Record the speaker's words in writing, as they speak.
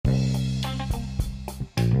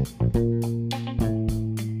You're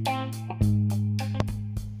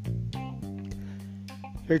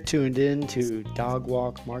tuned in to Dog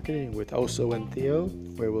Walk Marketing with Oso and Theo,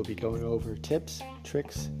 where we'll be going over tips,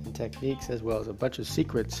 tricks, and techniques, as well as a bunch of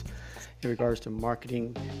secrets in regards to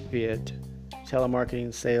marketing, be it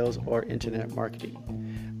telemarketing, sales, or internet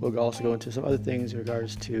marketing. We'll also go into some other things in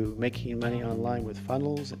regards to making money online with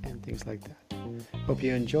funnels and things like that. Hope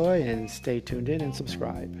you enjoy and stay tuned in and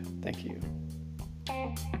subscribe. Thank you.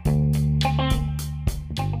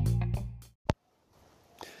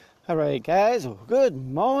 All right, guys, good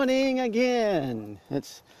morning again.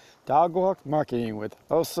 It's Dog Walk Marketing with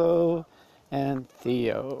Oso and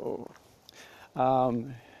Theo. I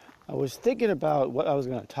was thinking about what I was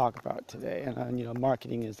going to talk about today, and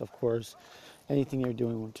marketing is, of course, anything you're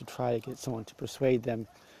doing to try to get someone to persuade them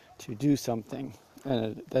to do something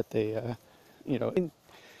that they,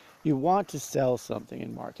 you want to sell something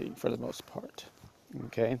in marketing for the most part.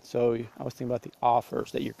 Okay, so I was thinking about the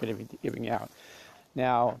offers that you're going to be giving out.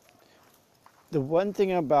 Now, the one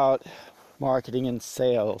thing about marketing and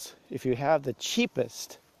sales, if you have the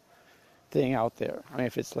cheapest thing out there, I mean,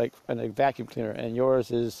 if it's like a vacuum cleaner and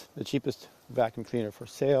yours is the cheapest vacuum cleaner for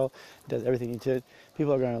sale, it does everything you did,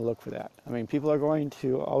 people are going to look for that. I mean, people are going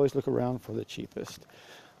to always look around for the cheapest.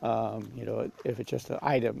 If it's just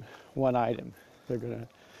one item, they're going to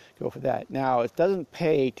go for that. Now, it doesn't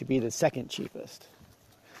pay to be the second cheapest.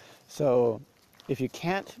 So if you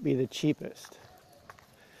can't be the cheapest,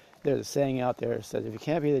 there's a saying out there that says if you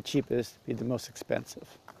can't be the cheapest, be the most expensive.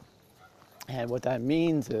 And what that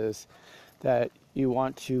means is that you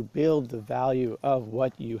want to build the value of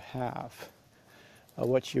what you have, of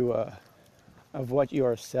what you are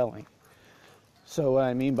selling. So what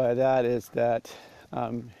I mean by that is that,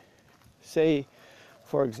 say,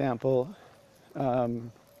 for example,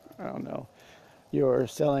 you're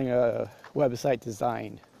selling a website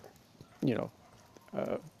design,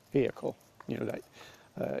 vehicle,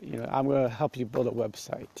 I'm going to help you build a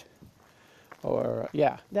website. Or,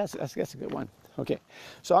 that's a good one. Okay,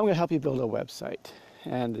 so I'm going to help you build a website.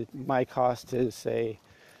 And my cost is, say,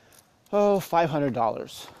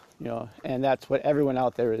 $500, and that's what everyone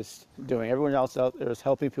out there is doing. Everyone else out there is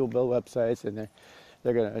helping people build websites, and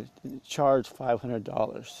they're going to charge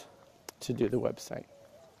 $500 to do the website.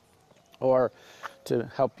 Or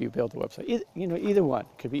to help you build the website. Either one.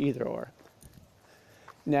 Could be either or.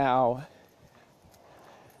 Now,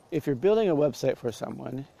 if you're building a website for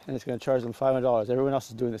someone and it's going to charge them $500, everyone else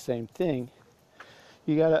is doing the same thing,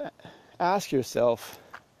 you got to ask yourself,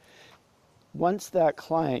 once that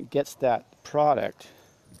client gets that product,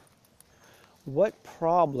 what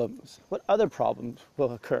other problems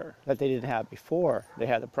will occur that they didn't have before they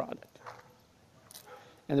had the product?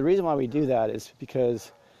 And the reason why we do that is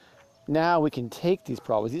because now we can take these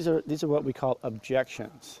problems. These are what we call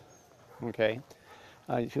objections. Okay?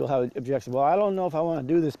 People have objections. Well, I don't know if I want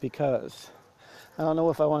to do this because. I don't know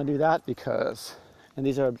if I want to do that because. And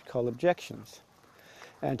these are called objections.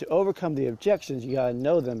 And to overcome the objections, you got to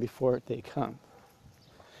know them before they come.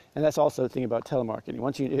 And that's also the thing about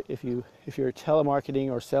telemarketing. If you're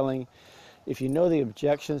telemarketing or selling, if you know the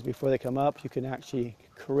objections before they come up, you can actually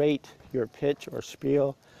create your pitch or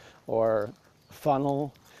spiel or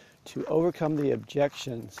funnel to overcome the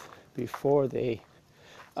objections before they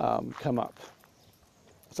come up.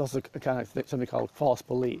 It's also kind of something called false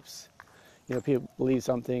beliefs. People believe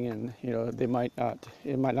something, and it might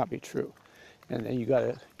not be true, and then you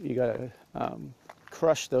gotta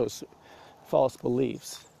crush those false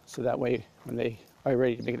beliefs, so that way when they are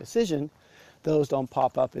ready to make a decision, those don't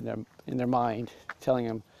pop up in their mind, telling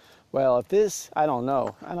them, well, if this, I don't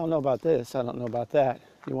know about this, I don't know about that.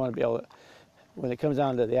 You want to be able to, when it comes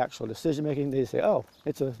down to the actual decision making, they say, oh,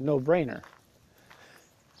 it's a no-brainer.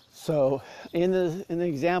 So in the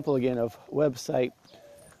example again of website,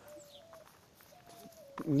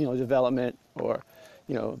 development or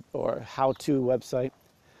how-to website,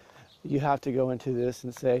 you have to go into this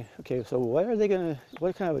and say, okay, so what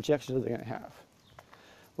kind of objections are they going to have?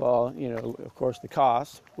 Well, of course the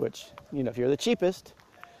cost, which, if you're the cheapest,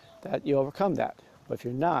 that you overcome that. But if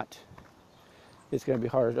you're not, it's going to be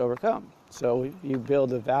harder to overcome. So you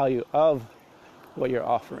build the value of what you're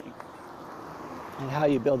offering. And how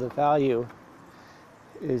you build the value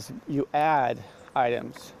is you add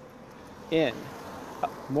items in,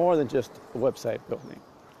 more than just a website building.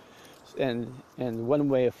 And one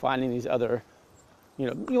way of finding these other, you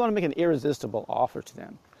want to make an irresistible offer to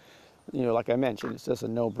them. Like I mentioned, it's just a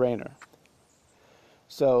no-brainer.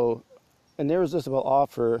 So an irresistible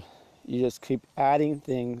offer, you just keep adding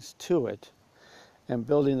things to it and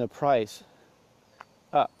building the price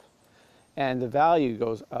up. And the value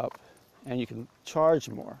goes up and you can charge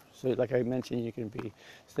more. So like I mentioned, you can be,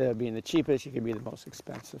 instead of being the cheapest, you can be the most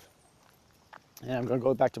expensive. And I'm going to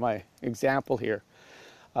go back to my example here.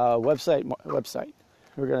 Website.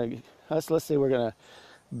 We're going to, let's say we're going to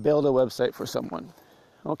build a website for someone.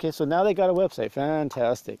 Okay, so now they got a website.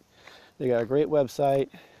 Fantastic. They got a great website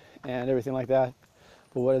and everything like that.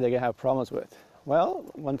 But what are they going to have problems with?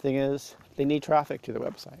 Well, one thing is they need traffic to the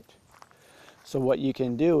website. So what you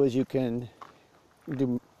can do is you can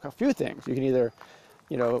do a few things. You can either,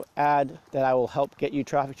 add that I will help get you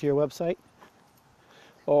traffic to your website,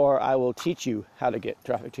 or I will teach you how to get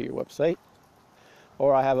traffic to your website,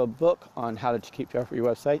 or I have a book on how to keep traffic to your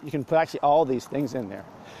website. You can put actually all these things in there,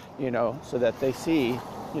 so that they see,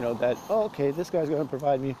 that, oh, okay, this guy's going to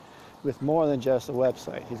provide me with more than just a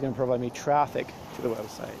website. He's going to provide me traffic to the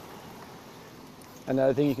website.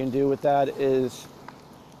 Another thing you can do with that is,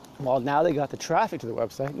 well, now they got the traffic to the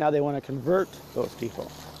website, now they want to convert those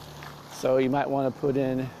people. So you might want to put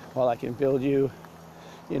in, well, I can build you,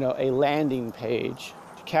 a landing page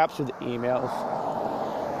to capture the emails,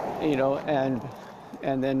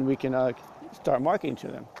 and then we can start marketing to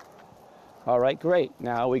them. All right, great.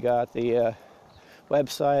 Now we got the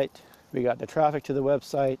website, we got the traffic to the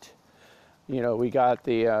website, we got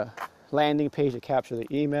the landing page to capture the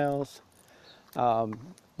emails.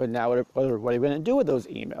 But now what are we going to do with those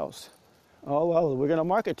emails? Oh, well, we're going to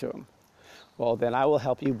market to them. Well, then I will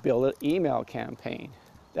help you build an email campaign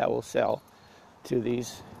that will sell to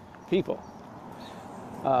these people,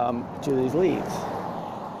 to these leads.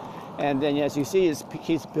 And then, as you see, it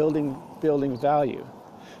keeps building value.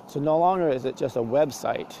 So no longer is it just a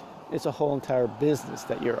website. It's a whole entire business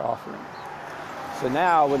that you're offering. So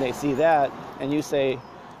now when they see that, and you say,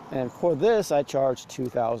 and for this I charge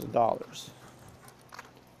 $2,000.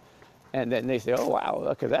 And then they say, oh, wow,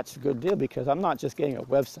 okay, that's a good deal, because I'm not just getting a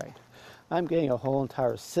website. I'm getting a whole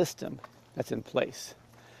entire system that's in place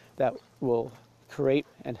that will create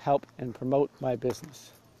and help and promote my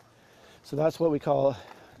business. So that's what we call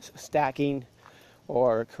stacking,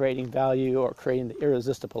 or creating value, or creating the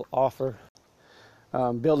irresistible offer,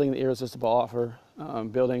 building the irresistible offer,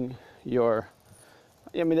 building your,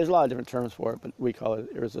 there's a lot of different terms for it, but we call it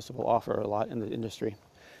irresistible offer a lot in the industry.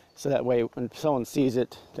 So that way, when someone sees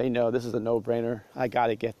it, they know this is a no-brainer. I got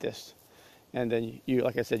to get this. And then you,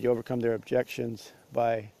 like I said, you overcome their objections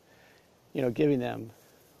by, giving them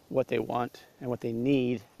what they want and what they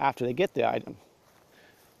need after they get the item.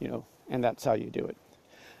 And that's how you do it.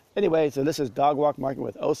 Anyway, so this is Dog Walk Marketing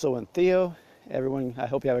with Oso and Theo. Everyone, I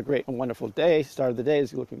hope you have a great and wonderful day. Start of the day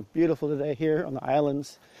is looking beautiful today here on the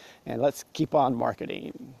islands. And let's keep on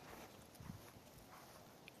marketing.